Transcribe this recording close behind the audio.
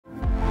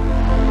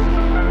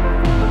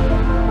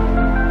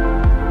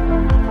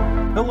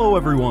Hello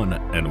everyone,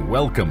 and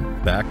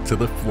welcome back to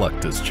the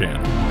Fluctus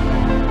Channel.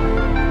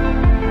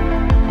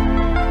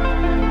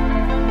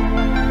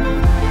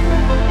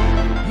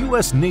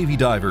 U.S. Navy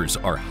divers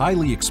are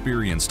highly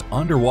experienced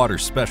underwater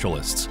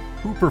specialists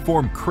who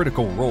perform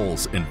critical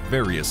roles in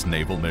various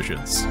naval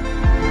missions.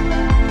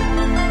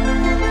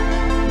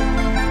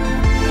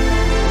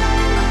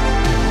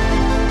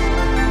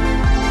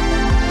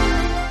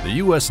 The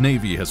U.S.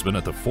 Navy has been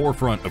at the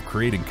forefront of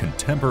creating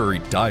contemporary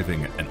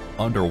diving and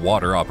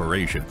underwater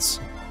operations,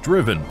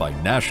 driven by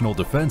national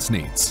defense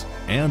needs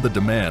and the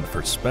demand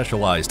for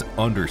specialized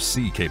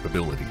undersea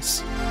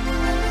capabilities.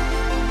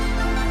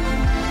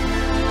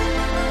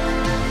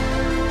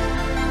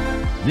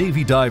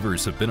 Navy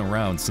divers have been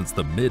around since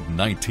the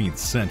mid-19th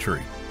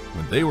century,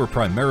 when they were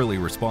primarily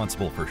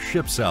responsible for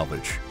ship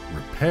salvage,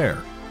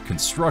 repair,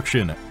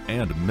 construction,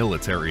 and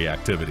military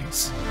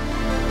activities.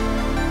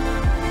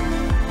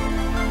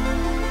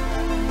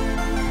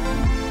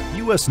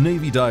 U.S.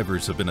 Navy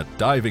divers have been a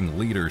diving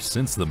leader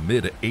since the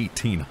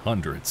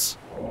mid-1800s.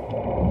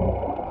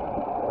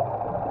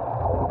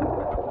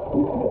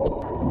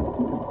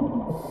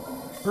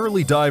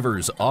 Early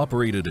divers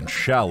operated in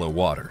shallow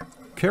water,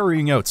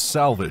 carrying out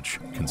salvage,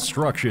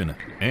 construction,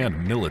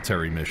 and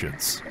military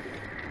missions.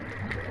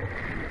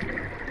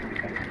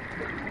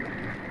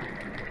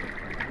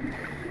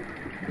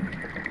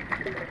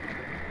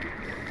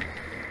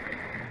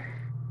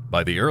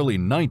 By the early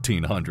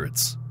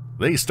 1900s,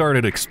 they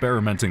started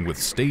experimenting with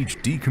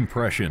stage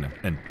decompression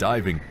and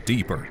diving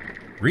deeper,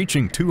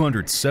 reaching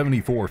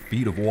 274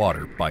 feet of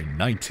water by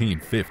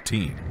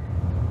 1915.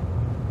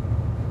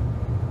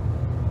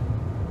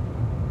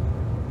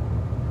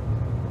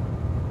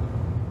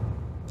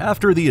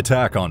 After the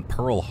attack on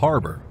Pearl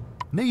Harbor,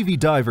 Navy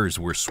divers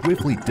were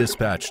swiftly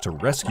dispatched to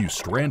rescue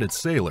stranded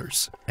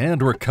sailors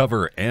and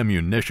recover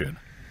ammunition.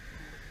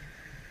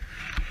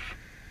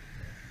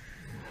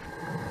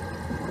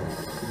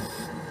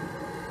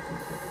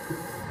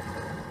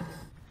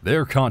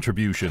 Their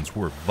contributions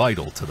were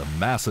vital to the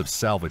massive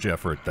salvage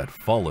effort that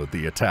followed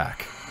the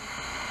attack.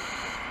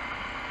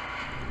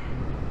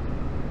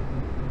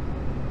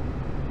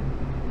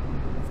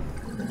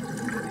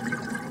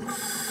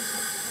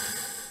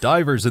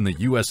 Divers in the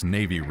U.S.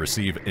 Navy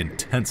receive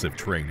intensive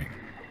training,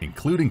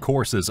 including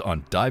courses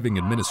on diving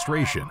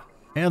administration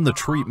and the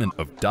treatment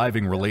of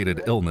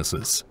diving-related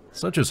illnesses,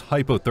 such as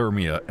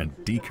hypothermia and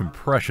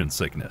decompression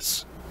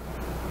sickness.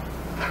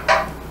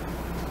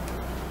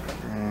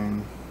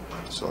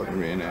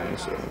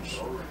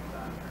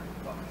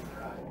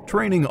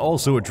 Training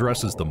also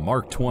addresses the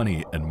Mark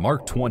 20 and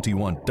Mark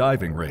 21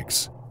 diving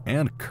rigs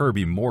and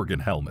Kirby Morgan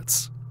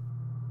helmets.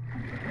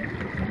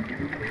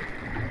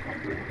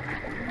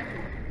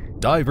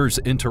 Divers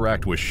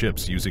interact with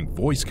ships using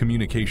voice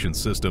communication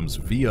systems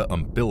via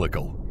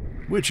umbilical,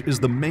 which is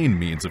the main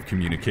means of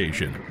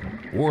communication,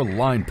 or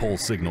line pole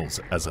signals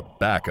as a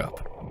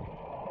backup.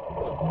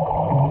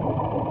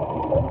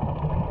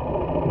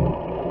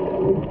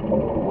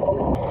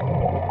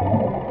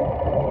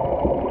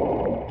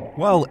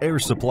 While air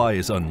supply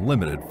is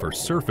unlimited for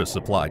surface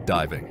supply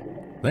diving,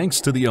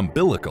 thanks to the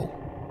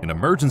umbilical, an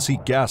emergency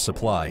gas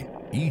supply,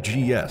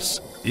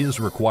 EGS, is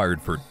required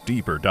for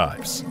deeper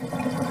dives.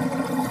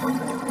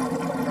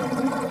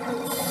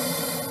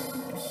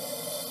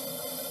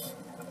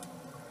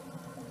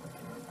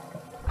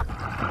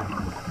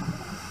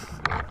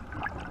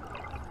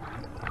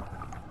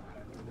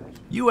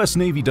 U.S.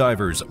 Navy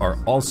divers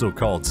are also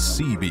called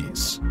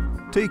Seabees,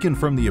 taken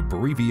from the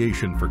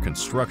abbreviation for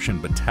construction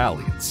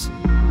battalions.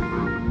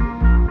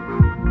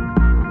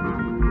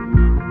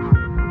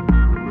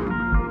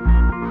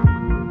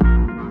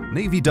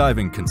 Navy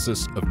diving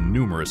consists of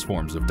numerous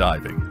forms of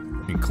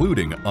diving,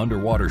 including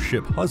underwater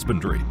ship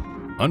husbandry,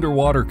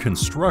 underwater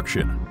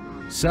construction,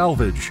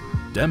 salvage,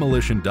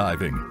 demolition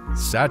diving,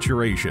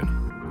 saturation,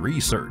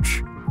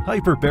 research,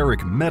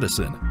 hyperbaric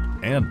medicine,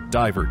 and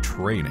diver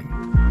training.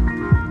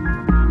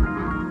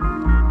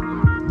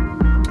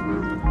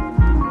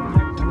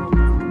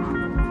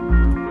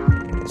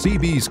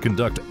 Seabees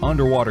conduct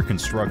underwater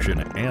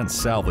construction and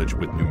salvage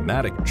with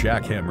pneumatic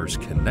jackhammers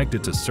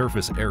connected to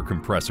surface air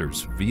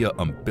compressors via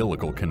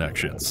umbilical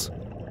connections.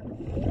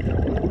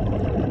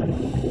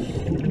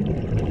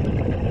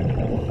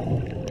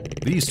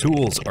 These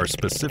tools are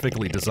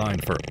specifically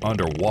designed for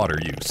underwater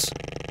use,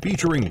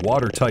 featuring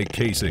watertight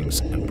casings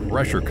and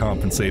pressure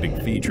compensating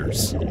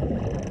features.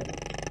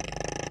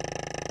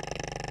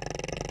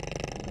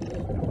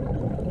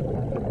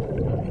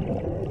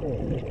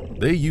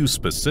 They use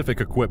specific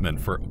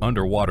equipment for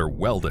underwater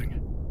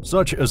welding,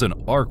 such as an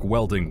arc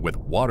welding with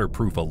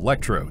waterproof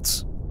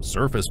electrodes,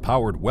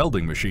 surface-powered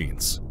welding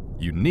machines,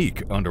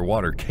 unique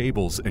underwater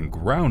cables and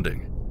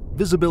grounding,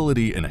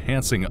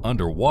 visibility-enhancing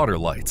underwater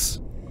lights,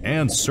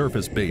 and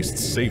surface-based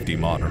safety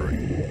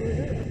monitoring.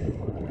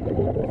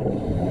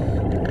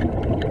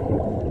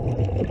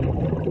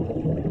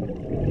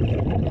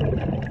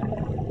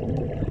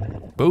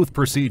 Both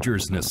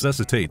procedures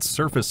necessitate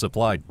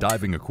surface-supplied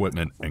diving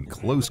equipment and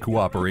close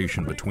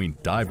cooperation between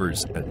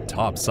divers and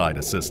topside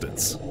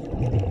assistants.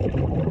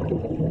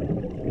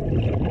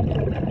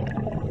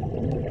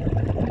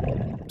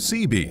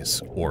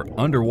 Seabees, or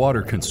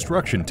Underwater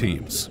Construction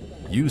Teams,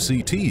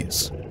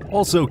 UCTs,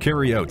 also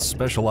carry out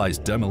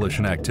specialized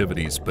demolition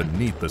activities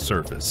beneath the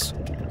surface,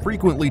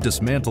 frequently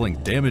dismantling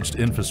damaged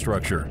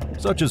infrastructure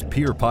such as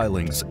pier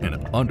pilings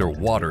and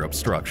underwater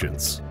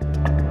obstructions.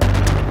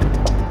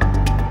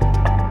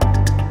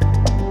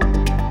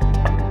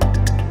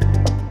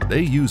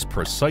 They use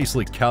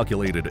precisely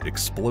calculated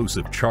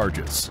explosive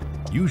charges,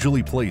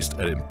 usually placed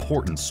at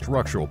important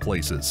structural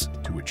places,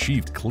 to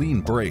achieve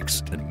clean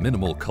breaks and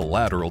minimal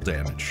collateral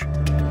damage.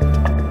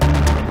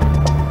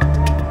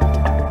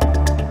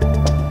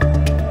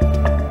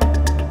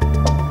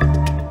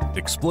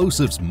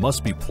 Explosives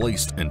must be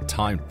placed and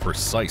timed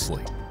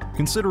precisely,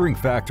 considering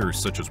factors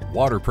such as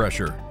water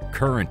pressure,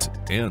 current,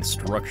 and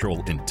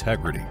structural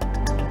integrity.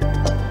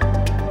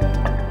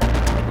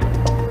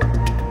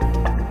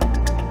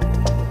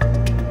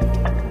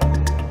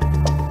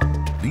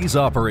 These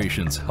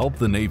operations help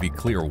the Navy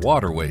clear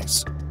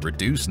waterways,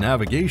 reduce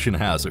navigation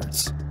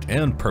hazards,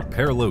 and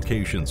prepare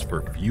locations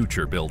for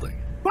future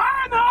building.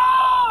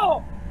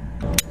 Final!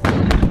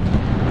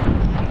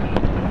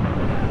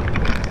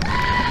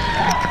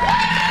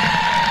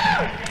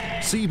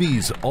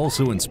 Seabees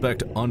also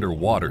inspect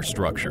underwater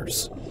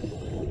structures.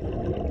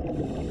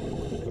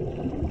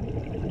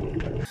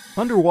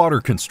 Underwater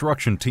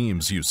construction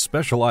teams use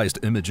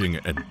specialized imaging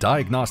and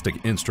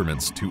diagnostic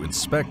instruments to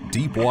inspect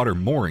deep water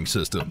mooring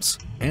systems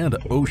and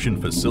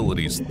ocean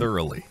facilities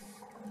thoroughly.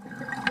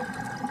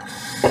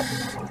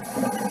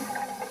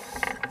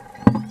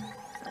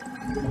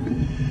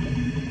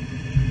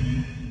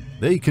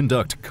 They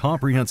conduct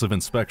comprehensive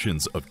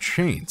inspections of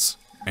chains,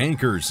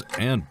 anchors,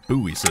 and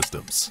buoy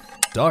systems,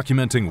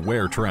 documenting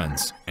wear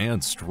trends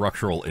and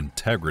structural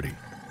integrity.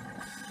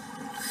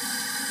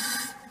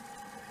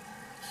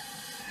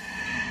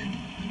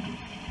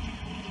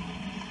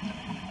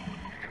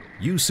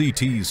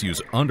 UCTs use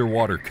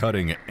underwater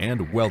cutting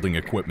and welding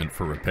equipment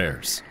for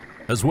repairs,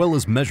 as well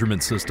as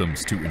measurement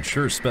systems to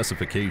ensure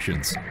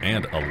specifications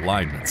and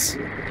alignments.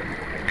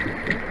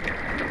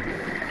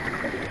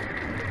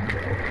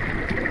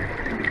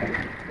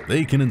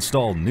 They can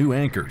install new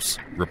anchors,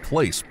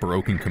 replace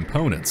broken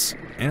components,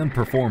 and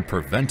perform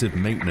preventive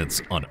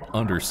maintenance on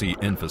undersea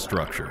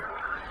infrastructure.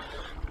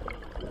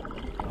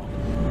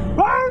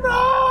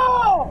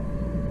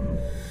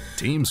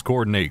 Teams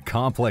coordinate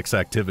complex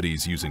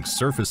activities using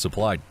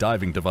surface-supplied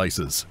diving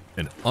devices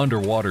and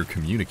underwater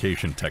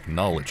communication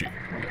technology.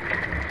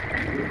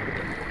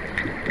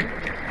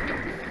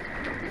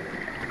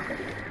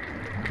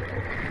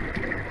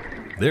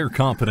 Their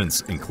competence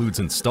includes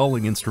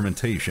installing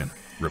instrumentation,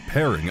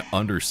 repairing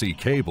undersea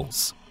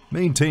cables,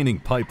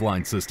 maintaining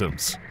pipeline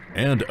systems,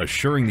 and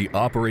assuring the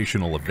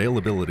operational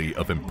availability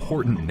of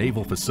important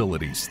naval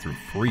facilities through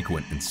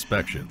frequent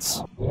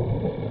inspections.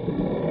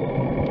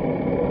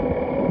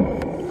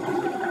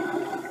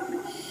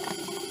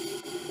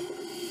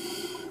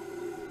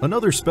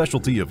 Another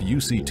specialty of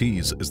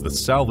UCTs is the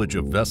salvage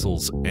of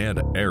vessels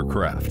and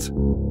aircraft.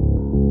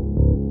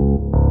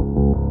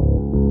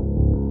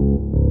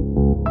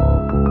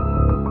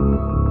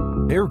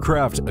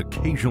 Aircraft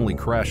occasionally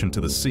crash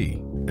into the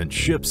sea, and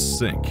ships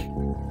sink.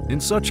 In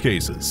such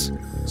cases,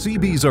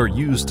 Seabees are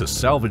used to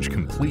salvage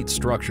complete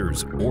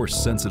structures or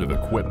sensitive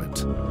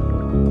equipment.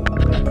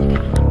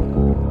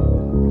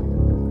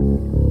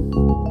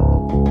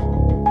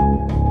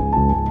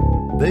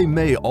 They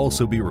may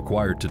also be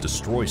required to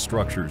destroy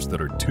structures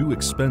that are too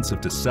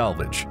expensive to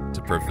salvage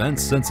to prevent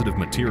sensitive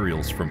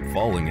materials from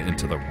falling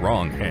into the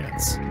wrong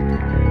hands.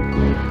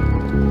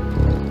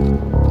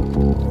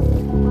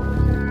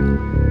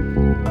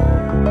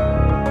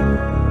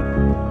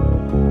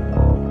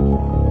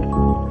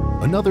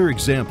 Another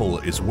example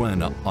is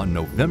when, on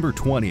November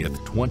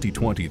 20th,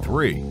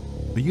 2023,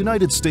 the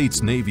United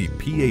States Navy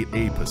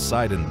P-8A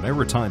Poseidon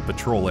Maritime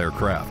Patrol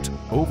aircraft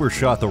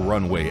overshot the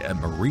runway at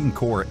Marine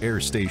Corps Air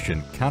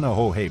Station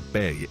Kaneohe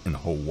Bay in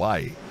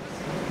Hawaii.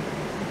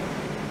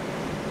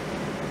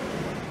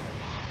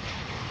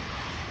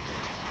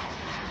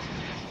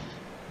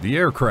 The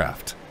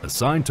aircraft,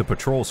 assigned to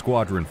Patrol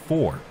Squadron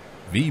 4,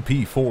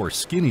 VP-4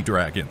 Skinny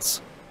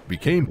Dragons,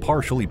 became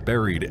partially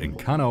buried in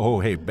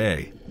Kaneohe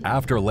Bay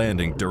after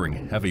landing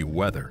during heavy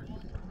weather.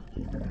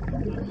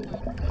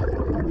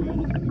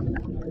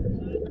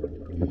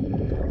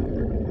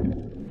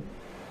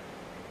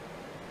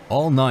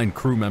 All 9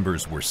 crew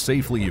members were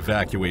safely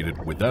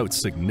evacuated without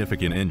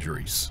significant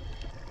injuries.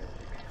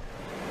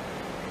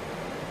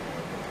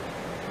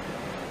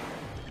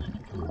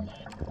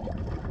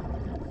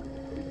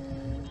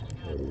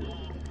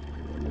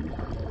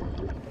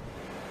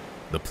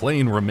 The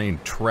plane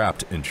remained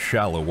trapped in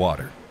shallow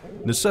water,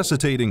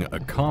 necessitating a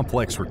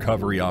complex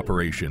recovery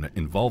operation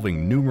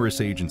involving numerous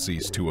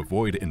agencies to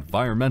avoid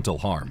environmental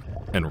harm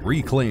and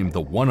reclaim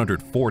the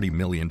 $140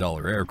 million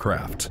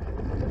aircraft.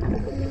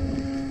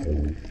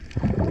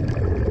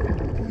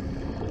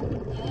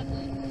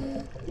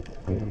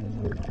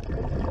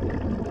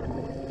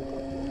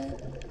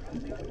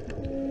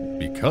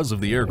 Because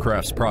of the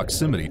aircraft's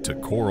proximity to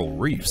coral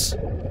reefs,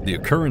 The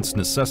occurrence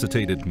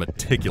necessitated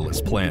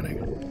meticulous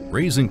planning,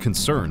 raising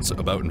concerns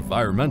about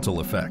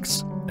environmental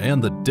effects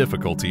and the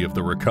difficulty of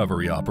the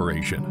recovery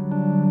operation.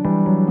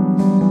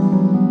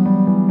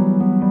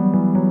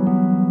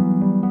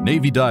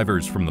 Navy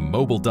divers from the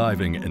Mobile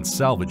Diving and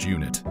Salvage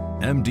Unit,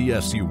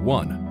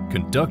 MDSU-1,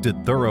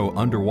 conducted thorough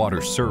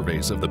underwater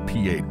surveys of the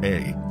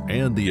P-8A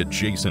and the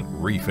adjacent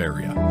reef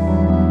area.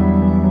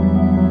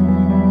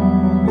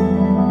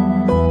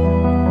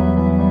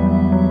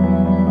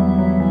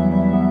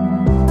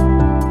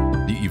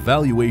 The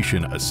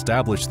evaluation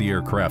established the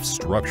aircraft's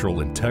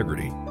structural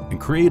integrity and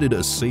created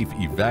a safe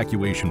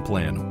evacuation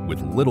plan with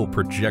little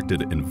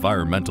projected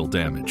environmental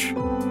damage.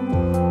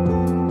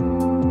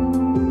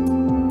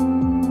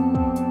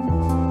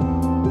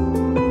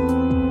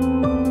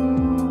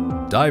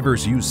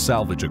 Divers use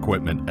salvage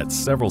equipment at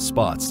several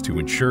spots to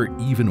ensure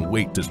even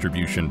weight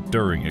distribution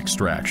during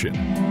extraction.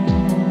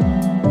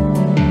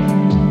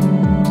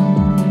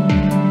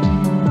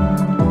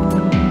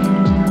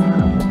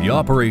 The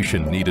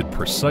operation needed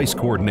precise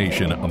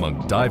coordination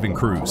among diving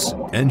crews,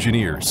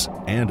 engineers,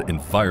 and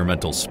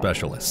environmental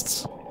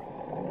specialists.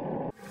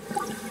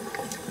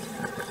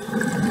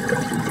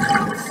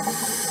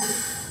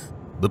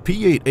 The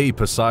P-8A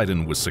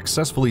Poseidon was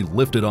successfully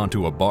lifted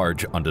onto a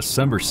barge on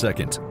December 2,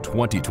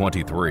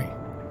 2023,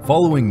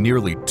 following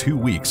nearly 2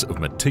 weeks of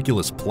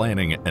meticulous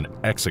planning and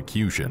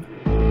execution.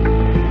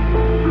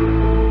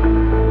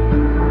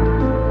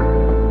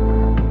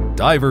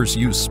 Divers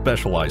use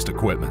specialized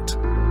equipment.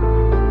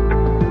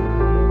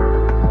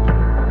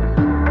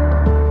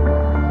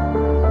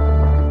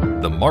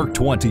 The Mark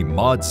 20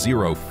 Mod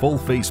 0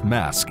 full-face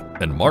mask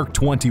and Mark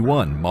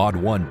 21 Mod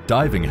 1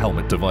 diving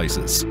helmet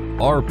devices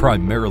are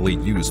primarily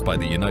used by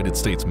the United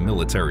States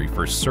military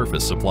for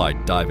surface supply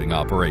diving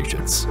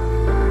operations.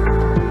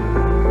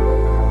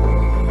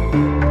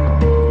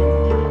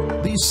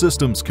 These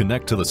systems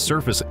connect to the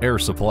surface air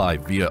supply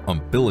via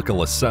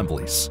umbilical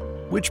assemblies,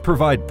 which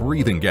provide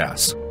breathing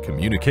gas,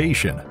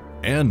 communication,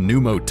 and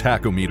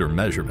pneumotachometer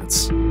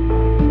measurements.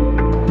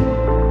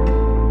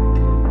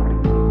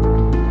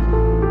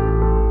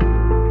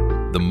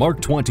 The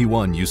Mark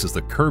 21 uses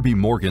the Kirby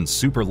Morgan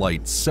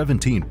Superlight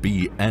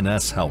 17B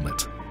NS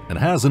helmet and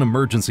has an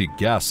emergency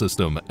gas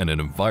system and an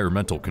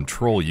environmental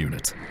control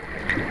unit.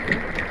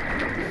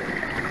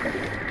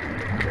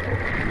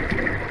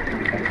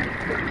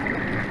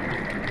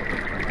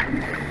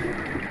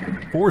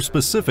 For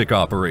specific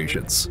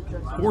operations,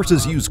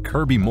 forces use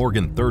Kirby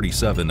Morgan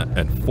 37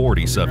 and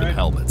 47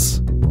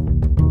 helmets.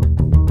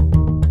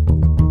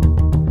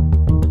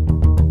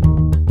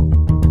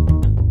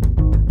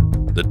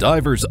 The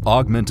diver's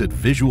Augmented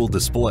Visual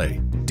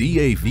Display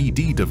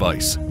 (DAVD)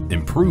 device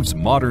improves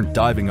modern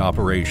diving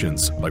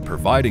operations by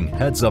providing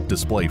heads-up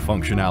display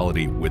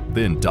functionality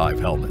within dive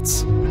helmets.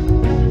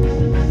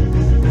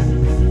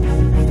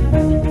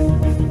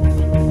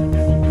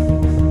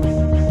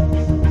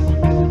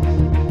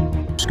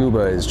 Scuba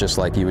is just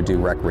like you would do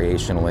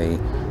recreationally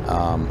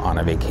on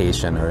a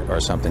vacation or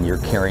something. You're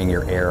carrying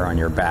your air on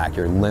your back.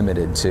 You're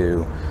limited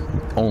to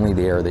only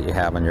the air that you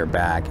have on your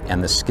back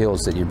and the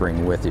skills that you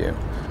bring with you.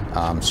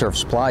 Surf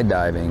supply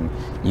diving,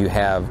 you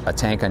have a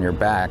tank on your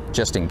back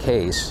just in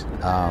case,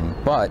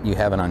 but you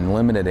have an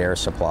unlimited air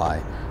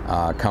supply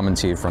coming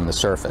to you from the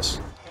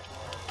surface.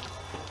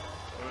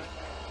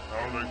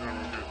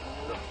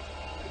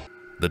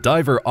 The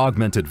Diver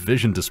Augmented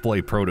Vision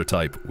Display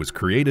prototype was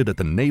created at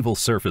the Naval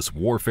Surface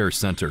Warfare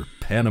Center,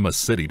 Panama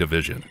City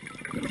Division.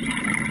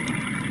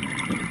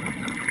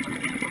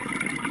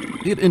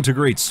 It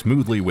integrates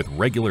smoothly with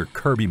regular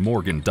Kirby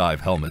Morgan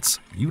dive helmets,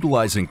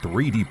 utilizing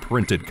 3D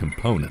printed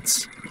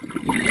components.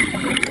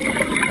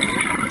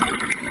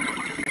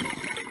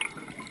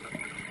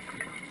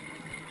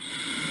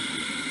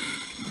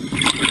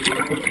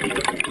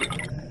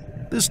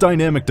 This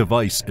dynamic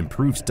device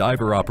improves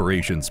diver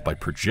operations by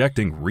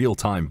projecting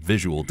real-time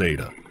visual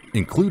data,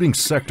 including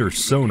sector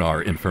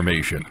sonar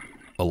information,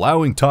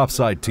 allowing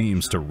topside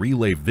teams to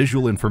relay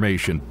visual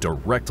information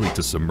directly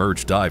to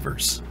submerged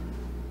divers.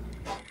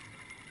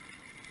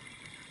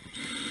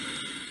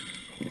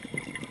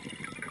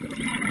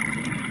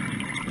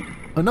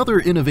 Another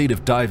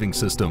innovative diving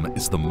system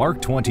is the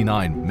Mark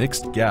 29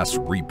 Mixed Gas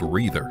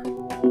Rebreather.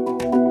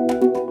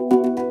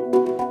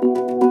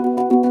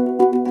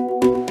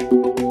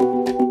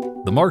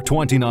 The Mark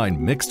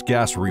 29 Mixed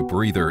Gas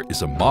Rebreather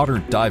is a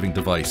modern diving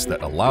device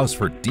that allows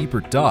for deeper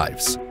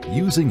dives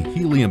using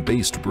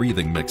helium-based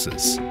breathing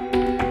mixes.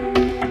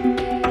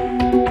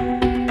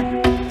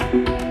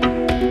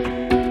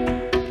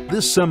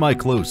 This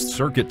semi-closed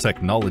circuit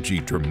technology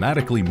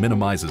dramatically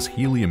minimizes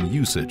helium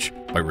usage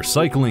by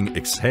recycling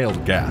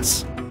exhaled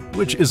gas,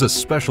 which is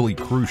especially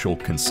crucial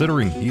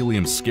considering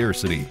helium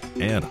scarcity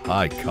and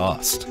high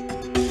cost.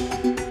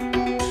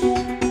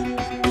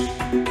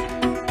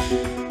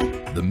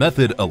 The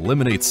method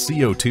eliminates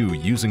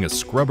CO2 using a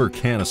scrubber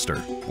canister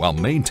while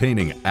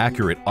maintaining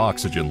accurate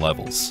oxygen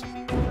levels.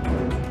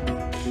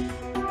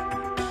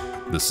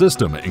 The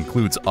system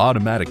includes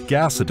automatic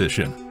gas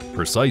addition,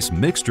 precise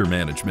mixture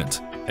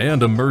management,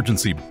 and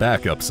emergency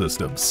backup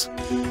systems.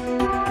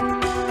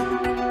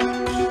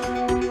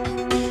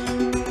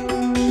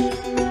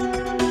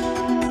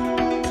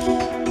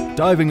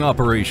 Diving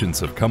operations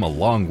have come a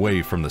long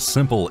way from the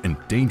simple and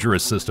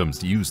dangerous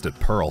systems used at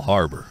Pearl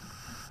Harbor.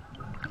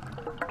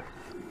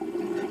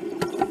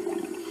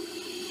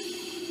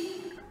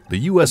 The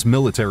U.S.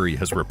 military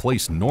has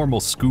replaced normal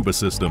scuba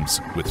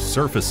systems with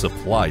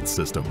surface-supplied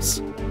systems,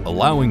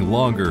 allowing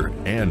longer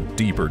and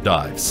deeper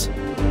dives.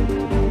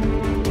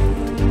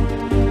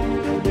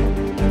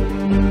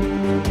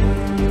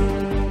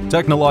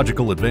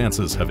 Technological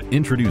advances have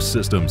introduced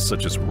systems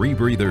such as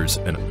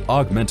rebreathers and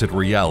augmented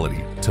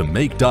reality to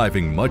make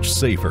diving much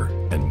safer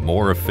and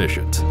more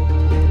efficient.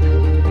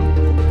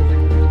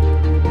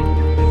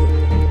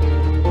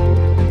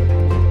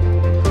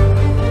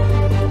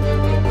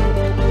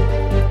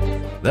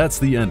 That's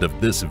the end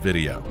of this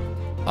video.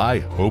 I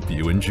hope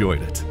you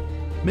enjoyed it.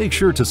 Make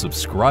sure to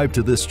subscribe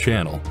to this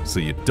channel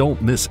so you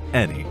don't miss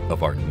any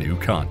of our new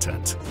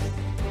content.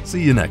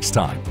 See you next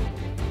time.